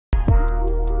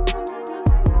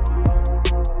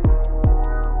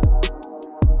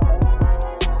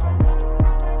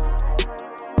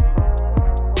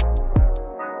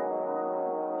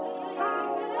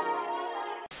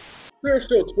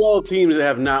There's still 12 teams that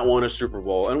have not won a Super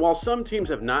Bowl. And while some teams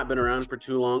have not been around for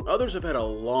too long, others have had a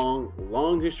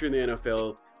long history in the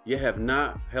NFL, yet have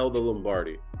not held the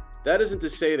Lombardi. That isn't to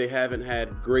say they haven't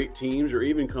had great teams or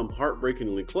even come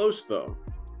heartbreakingly close, though.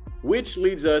 Which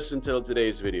leads us until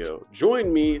today's video.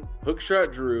 Join me,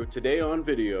 Hookshot Drew, today on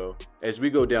video as we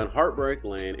go down Heartbreak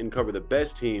Lane and cover the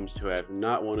best teams to have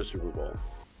not won a Super Bowl.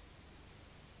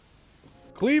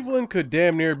 Cleveland could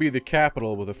damn near be the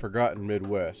capital of the forgotten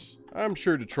Midwest. I'm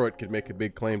sure Detroit could make a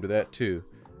big claim to that too.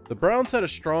 The Browns had a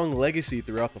strong legacy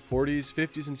throughout the 40s,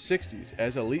 50s, and 60s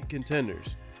as elite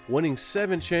contenders, winning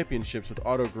 7 championships with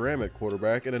Otto Graham at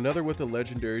quarterback and another with the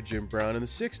legendary Jim Brown in the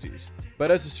 60s. But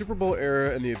as the Super Bowl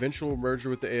era and the eventual merger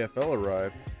with the AFL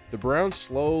arrived, the Browns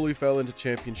slowly fell into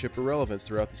championship irrelevance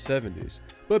throughout the 70s,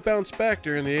 but bounced back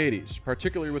during the 80s,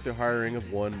 particularly with the hiring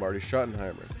of one Marty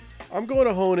Schottenheimer. I'm going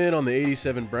to hone in on the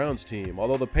 87 Browns team,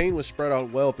 although the pain was spread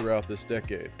out well throughout this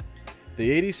decade. The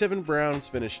 87 Browns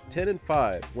finished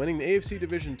 10-5, winning the AFC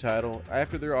division title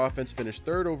after their offense finished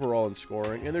 3rd overall in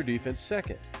scoring and their defense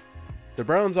 2nd. The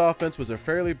Browns' offense was a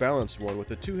fairly balanced one with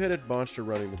a two-headed monster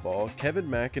running the ball, Kevin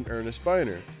Mack and Ernest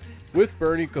Biner, with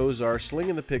Bernie Kosar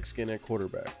slinging the pigskin at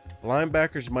quarterback.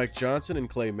 Linebackers Mike Johnson and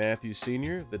Clay Matthews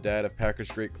Sr., the dad of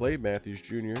Packers great Clay Matthews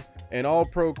Jr., and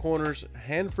all-pro corners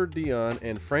Hanford Dion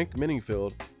and Frank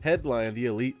Minningfield headlined the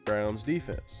elite Browns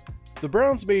defense. The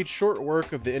Browns made short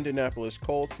work of the Indianapolis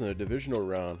Colts in the divisional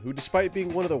round, who despite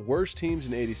being one of the worst teams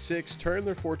in '86, turned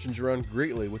their fortunes around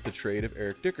greatly with the trade of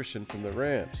Eric Dickerson from the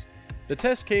Rams. The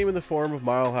test came in the form of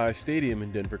Mile High Stadium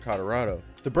in Denver, Colorado.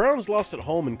 The Browns lost at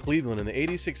home in Cleveland in the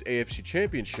 '86 AFC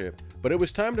Championship, but it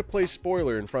was time to play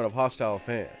spoiler in front of hostile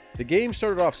fans. The game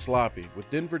started off sloppy, with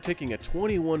Denver taking a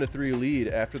 21-3 lead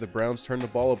after the Browns turned the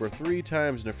ball over 3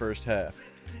 times in the first half.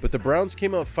 But the Browns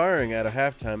came out firing at a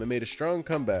halftime and made a strong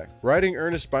comeback. Riding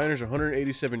Ernest Biner's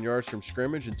 187 yards from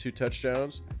scrimmage and 2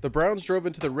 touchdowns, the Browns drove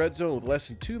into the red zone with less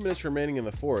than 2 minutes remaining in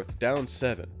the fourth, down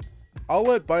 7. I'll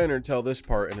let Biner tell this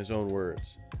part in his own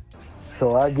words.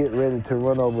 So I get ready to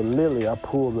run over Lily. I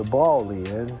pull the ball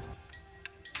in,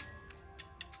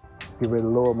 get ready to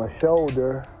lower my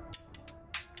shoulder,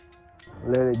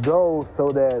 let it go so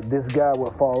that this guy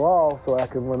would fall off so I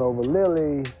can run over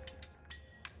Lily.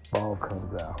 Ball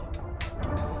comes out.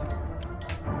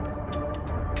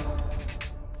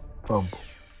 Fumble.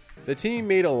 The team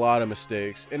made a lot of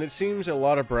mistakes, and it seems a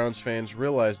lot of Browns fans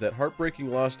realize that heartbreaking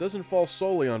loss doesn't fall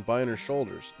solely on Biner's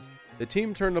shoulders. The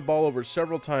team turned the ball over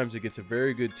several times against a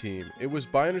very good team. It was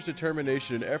Biner's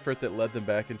determination and effort that led them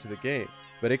back into the game.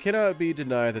 But it cannot be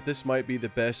denied that this might be the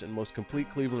best and most complete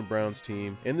Cleveland Browns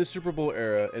team in the Super Bowl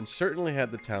era and certainly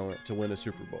had the talent to win a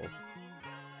Super Bowl.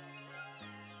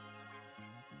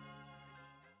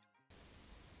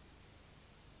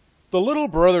 The little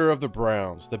brother of the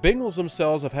Browns, the Bengals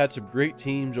themselves have had some great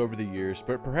teams over the years,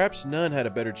 but perhaps none had a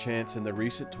better chance than the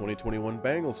recent 2021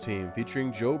 Bengals team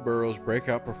featuring Joe Burrow's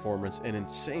breakout performance and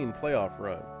insane playoff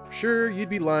run. Sure, you'd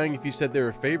be lying if you said they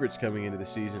were favorites coming into the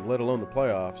season, let alone the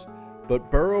playoffs, but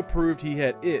Burrow proved he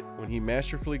had it when he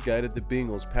masterfully guided the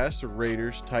Bengals past the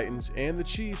Raiders, Titans, and the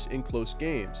Chiefs in close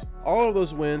games. All of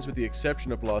those wins, with the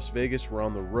exception of Las Vegas, were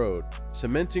on the road,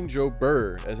 cementing Joe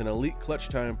Burrow as an elite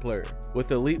clutch-time player.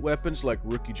 With elite weapons like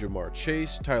rookie Jamar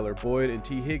Chase, Tyler Boyd, and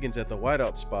T. Higgins at the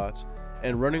wideout spots,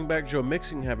 and running back Joe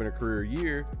Mixon having a career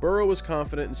year, Burrow was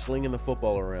confident in slinging the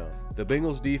football around. The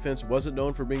Bengals defense wasn't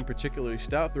known for being particularly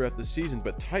stout throughout the season,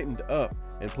 but tightened up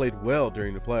and played well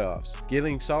during the playoffs,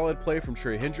 getting solid play from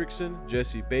Trey Hendrickson,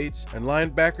 Jesse Bates, and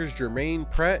linebackers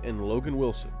Jermaine Pratt and Logan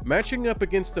Wilson. Matching up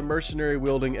against the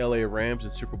mercenary-wielding LA Rams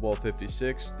in Super Bowl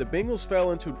 56, the Bengals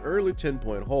fell into an early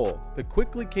 10-point hole, but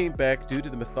quickly came back due to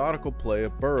the methodical play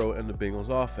of Burrow and the Bengals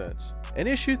offense. An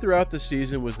issue throughout the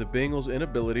season was the Bengals'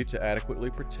 inability to adequately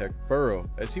protect Burrow,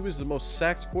 as he was the most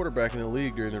sacked quarterback in the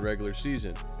league during the regular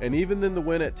season, and even then the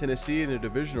win at Tennessee in the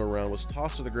divisional round was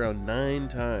tossed to the ground 9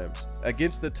 times.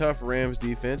 Against the tough Rams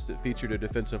defense that featured a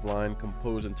defensive line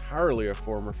composed entirely of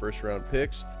former first-round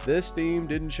picks, this theme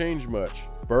didn't change much.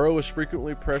 Burrow was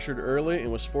frequently pressured early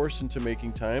and was forced into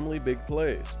making timely big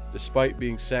plays. Despite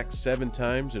being sacked 7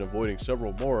 times and avoiding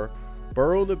several more,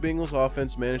 Burrow and the Bengals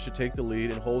offense managed to take the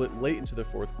lead and hold it late into the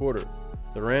fourth quarter.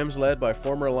 The Rams, led by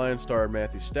former Lions star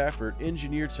Matthew Stafford,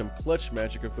 engineered some clutch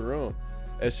magic of their own,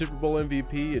 as Super Bowl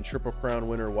MVP and Triple Crown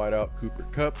winner wideout Cooper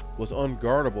Kupp was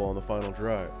unguardable on the final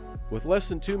drive. With less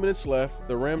than 2 minutes left,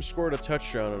 the Rams scored a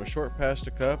touchdown on a short pass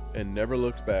to Kupp and never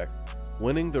looked back,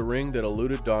 winning the ring that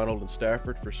eluded Donald and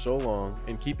Stafford for so long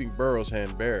and keeping Burrow's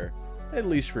hand bare, at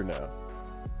least for now.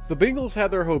 The Bengals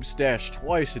had their hopes dashed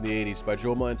twice in the 80s by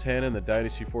Joe Montana and the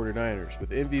Dynasty 49ers,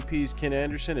 with MVPs Ken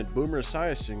Anderson and Boomer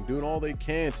Esiason doing all they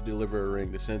can to deliver a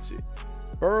ring to Cincy.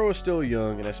 Burrow is still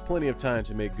young and has plenty of time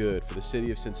to make good for the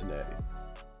city of Cincinnati.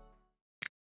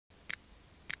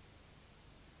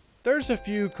 There's a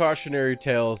few cautionary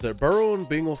tales that Burrow and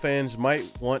Bengal fans might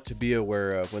want to be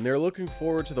aware of when they're looking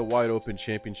forward to the wide-open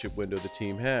championship window the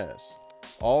team has.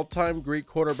 All-time great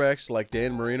quarterbacks like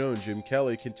Dan Marino and Jim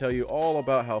Kelly can tell you all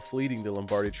about how fleeting the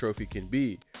Lombardi Trophy can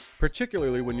be,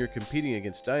 particularly when you're competing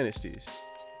against dynasties.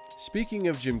 Speaking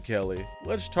of Jim Kelly,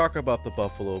 let's talk about the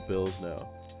Buffalo Bills now.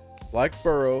 Like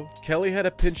Burrow, Kelly had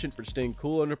a penchant for staying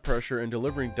cool under pressure and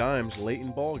delivering dimes late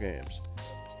in ball games.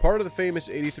 Part of the famous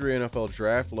 '83 NFL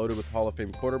draft loaded with Hall of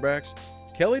Fame quarterbacks,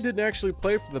 Kelly didn't actually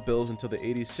play for the Bills until the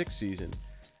 '86 season.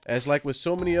 As like with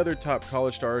so many other top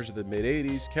college stars of the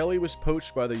mid-'80s, Kelly was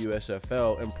poached by the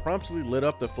USFL and promptly lit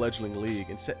up the fledgling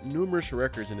league and set numerous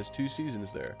records in his 2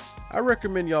 seasons there. I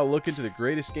recommend y'all look into the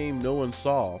greatest game no one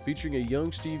saw, featuring a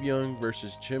young Steve Young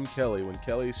versus Jim Kelly when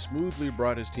Kelly smoothly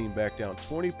brought his team back down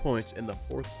 20 points in the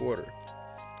 4th quarter.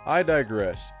 I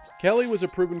digress. Kelly was a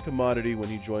proven commodity when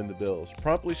he joined the Bills,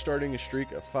 promptly starting a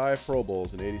streak of 5 Pro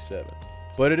Bowls in '87.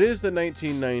 But it is the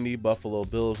 1990 Buffalo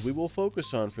Bills we will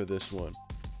focus on for this one.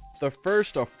 The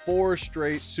first of 4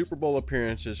 straight Super Bowl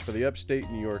appearances for the upstate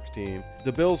New York team,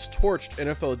 the Bills torched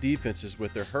NFL defenses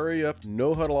with their hurry-up,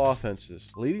 no-huddle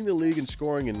offenses, leading the league in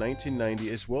scoring in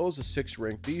 1990 as well as a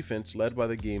 6th-ranked defense led by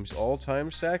the game's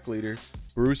all-time sack leader,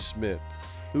 Bruce Smith,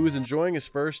 who was enjoying his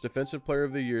first Defensive Player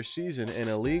of the Year season and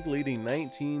a league-leading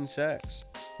 19 sacks.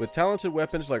 With talented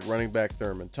weapons like running back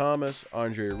Thurman Thomas,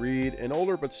 Andre Reed, and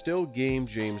older but still game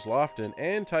James Lofton,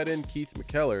 and tight end Keith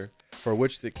McKellar, for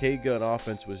which the K-Gun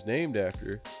offense was named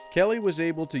after, Kelly was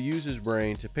able to use his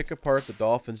brain to pick apart the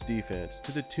Dolphins' defense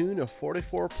to the tune of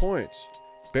 44 points,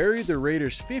 buried the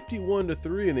Raiders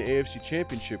 51-3 in the AFC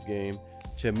Championship game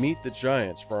to meet the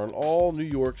Giants for an all-New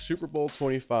York Super Bowl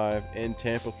 25 in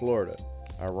Tampa, Florida.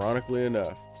 Ironically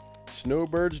enough,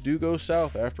 snowbirds do go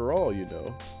south after all, you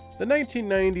know. The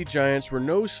 1990 Giants were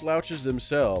no slouches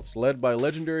themselves, led by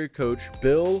legendary coach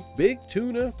Bill Big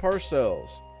Tuna Parcells.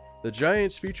 The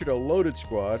Giants featured a loaded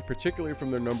squad, particularly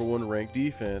from their #1 ranked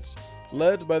defense,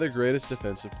 led by the greatest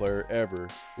defensive player ever,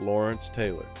 Lawrence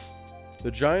Taylor.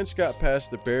 The Giants got past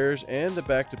the Bears and the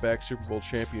back-to-back Super Bowl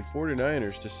champion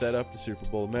 49ers to set up the Super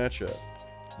Bowl matchup.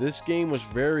 This game was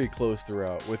very close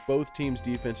throughout, with both teams'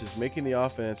 defenses making the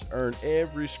offense earn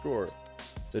every score.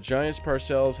 The Giants'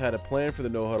 Parcells had a plan for the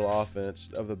no-huddle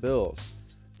offense of the Bills.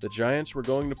 The Giants were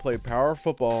going to play power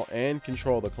football and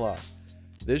control the clock.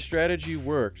 This strategy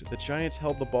worked. The Giants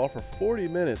held the ball for 40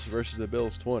 minutes versus the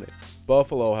Bills' 20.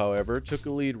 Buffalo, however, took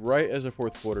a lead right as the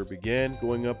 4th quarter began,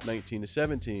 going up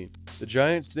 19-17. The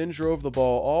Giants then drove the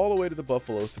ball all the way to the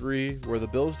Buffalo 3, where the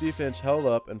Bills' defense held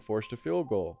up and forced a field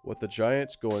goal, with the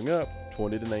Giants going up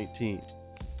 20-19.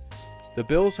 The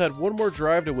Bills had one more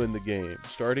drive to win the game,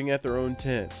 starting at their own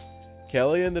 10.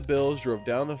 Kelly and the Bills drove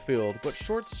down the field, but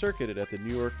short-circuited at the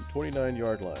New York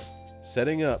 29-yard line,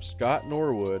 setting up Scott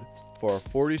Norwood for a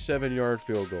 47-yard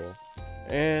field goal.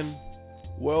 And,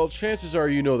 well, chances are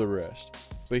you know the rest.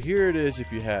 But here it is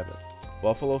if you haven't.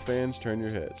 Buffalo fans, turn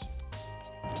your heads.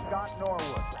 Scott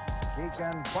Norwood. He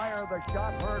can fire the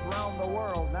shot heard round the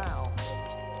world now.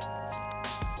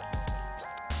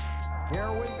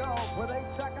 Here we go with 8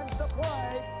 seconds to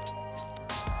play.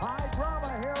 High drama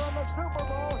here in the Super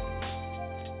Bowl.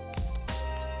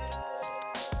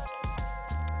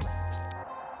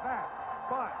 Snap,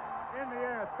 but in the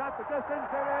air, it's got the distance,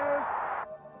 it is.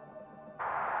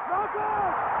 No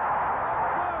good!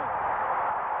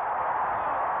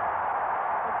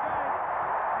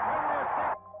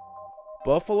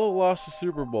 Buffalo lost the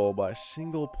Super Bowl by a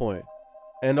single point.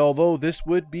 And although this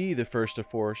would be the first of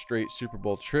 4 straight Super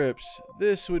Bowl trips,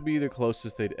 this would be the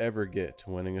closest they'd ever get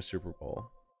to winning a Super Bowl.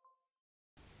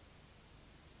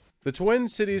 The Twin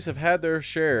Cities have had their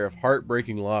share of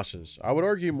heartbreaking losses, I would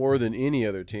argue more than any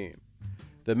other team.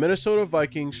 The Minnesota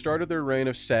Vikings started their reign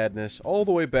of sadness all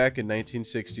the way back in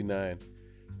 1969.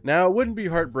 Now, it wouldn't be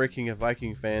heartbreaking if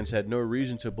Viking fans had no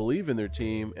reason to believe in their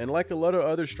team, and like a lot of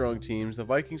other strong teams the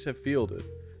Vikings have fielded,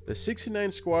 the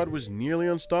 69 squad was nearly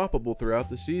unstoppable throughout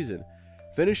the season,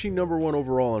 finishing #1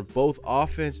 overall on both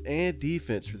offense and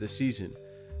defense for the season,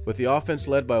 with the offense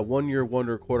led by one-year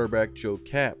wonder quarterback Joe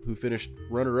Kapp, who finished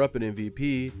runner-up in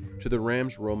MVP to the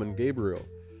Rams' Roman Gabriel.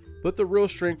 But the real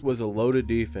strength was a loaded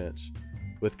defense,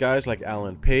 with guys like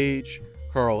Alan Page,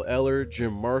 Carl Eller,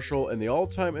 Jim Marshall, and the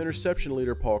all-time interception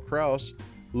leader Paul Krause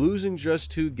losing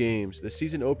just 2 games, the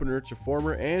season opener to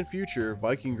former and future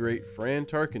Viking great Fran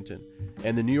Tarkenton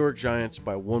and the New York Giants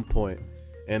by 1 point,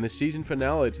 and the season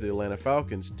finale to the Atlanta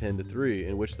Falcons 10-3,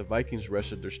 in which the Vikings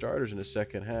rested their starters in the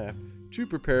second half to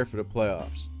prepare for the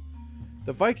playoffs.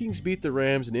 The Vikings beat the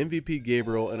Rams and MVP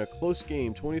Gabriel in a close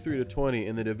game 23-20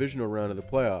 in the divisional round of the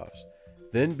playoffs,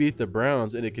 then beat the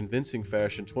Browns in a convincing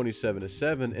fashion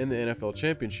 27-7 in the NFL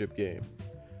championship game.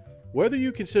 Whether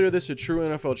you consider this a true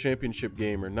NFL championship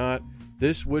game or not,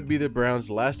 this would be the Browns'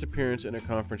 last appearance in a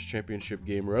conference championship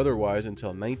game or otherwise until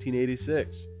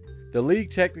 1986. The league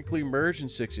technically merged in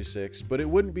 '66, but it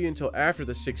wouldn't be until after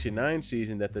the '69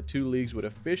 season that the two leagues would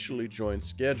officially join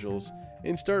schedules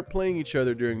and start playing each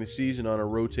other during the season on a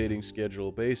rotating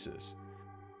schedule basis.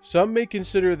 Some may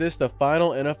consider this the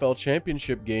final NFL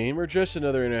championship game or just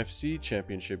another NFC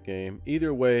championship game.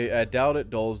 Either way, I doubt it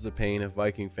dulls the pain of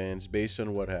Viking fans based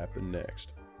on what happened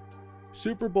next.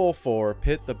 Super Bowl IV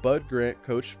pit the Bud Grant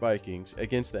coached Vikings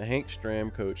against the Hank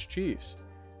Stram coached Chiefs.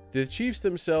 The Chiefs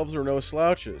themselves were no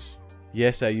slouches.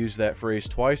 Yes, I used that phrase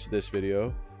twice in this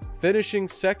video, finishing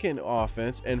second in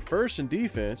offense and first in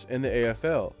defense in the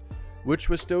AFL, which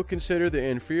was still considered the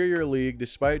inferior league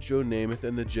despite Joe Namath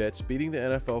and the Jets beating the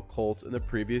NFL Colts in the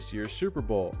previous year's Super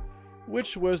Bowl,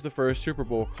 which was the first Super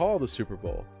Bowl called the Super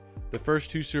Bowl. The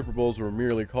first two Super Bowls were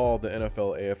merely called the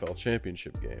NFL-AFL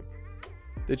Championship game.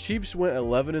 The Chiefs went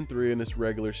 11-3 in this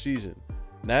regular season,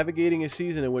 navigating a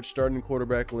season in which starting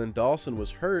quarterback Lynn Dawson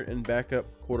was hurt and backup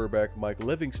quarterback Mike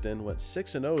Livingston went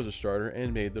 6-0 as a starter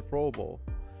and made the Pro Bowl.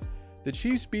 The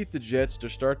Chiefs beat the Jets to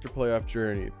start their playoff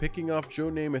journey, picking off Joe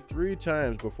Namath 3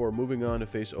 times before moving on to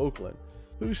face Oakland,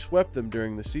 who swept them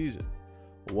during the season.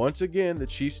 Once again, the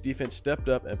Chiefs defense stepped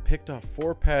up and picked off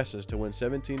 4 passes to win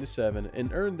 17-7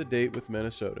 and earned the date with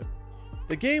Minnesota.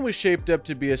 The game was shaped up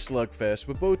to be a slugfest,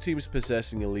 with both teams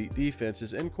possessing elite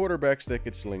defenses and quarterbacks that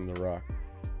could sling the rock.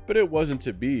 But it wasn't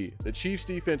to be. The Chiefs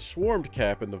defense swarmed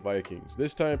Cap and the Vikings,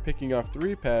 this time picking off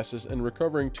 3 passes and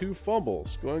recovering 2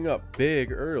 fumbles, going up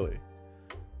big early.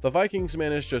 The Vikings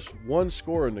managed just 1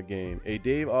 score in the game, a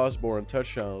Dave Osborne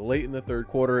touchdown late in the third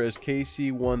quarter as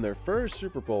KC won their first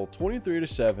Super Bowl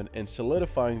 23-7 and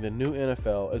solidifying the new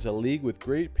NFL as a league with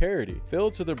great parity,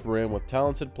 filled to the brim with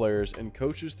talented players and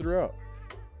coaches throughout.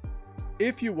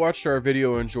 If you watched our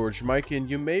video on George Mikan,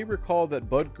 you may recall that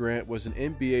Bud Grant was an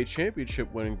NBA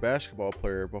championship winning basketball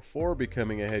player before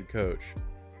becoming a head coach.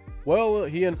 Well,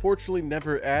 he unfortunately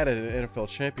never added an NFL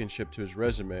championship to his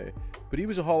resume, but he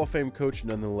was a Hall of Fame coach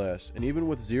nonetheless, and even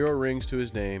with 0 rings to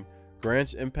his name,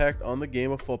 Grant's impact on the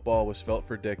game of football was felt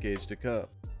for decades to come.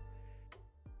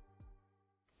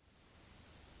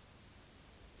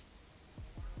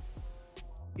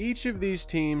 Each of these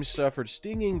teams suffered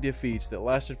stinging defeats that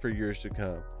lasted for years to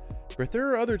come, but there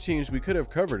are other teams we could have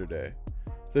covered today.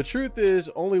 The truth is,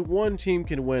 only one team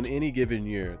can win any given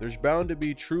year. There's bound to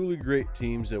be truly great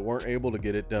teams that weren't able to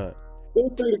get it done. Feel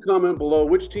free to comment below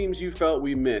which teams you felt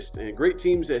we missed, and great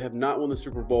teams that have not won the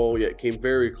Super Bowl yet came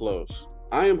very close.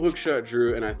 I am Hookshot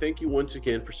Drew, and I thank you once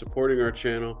again for supporting our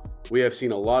channel. We have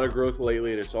seen a lot of growth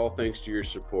lately, and it's all thanks to your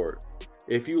support.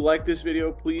 If you like this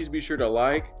video, please be sure to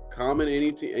like, comment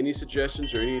any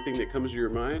suggestions or anything that comes to your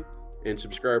mind, and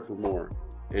subscribe for more.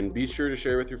 And be sure to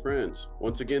share with your friends.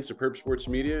 Once again, Superb Sports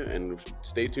Media, and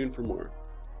stay tuned for more.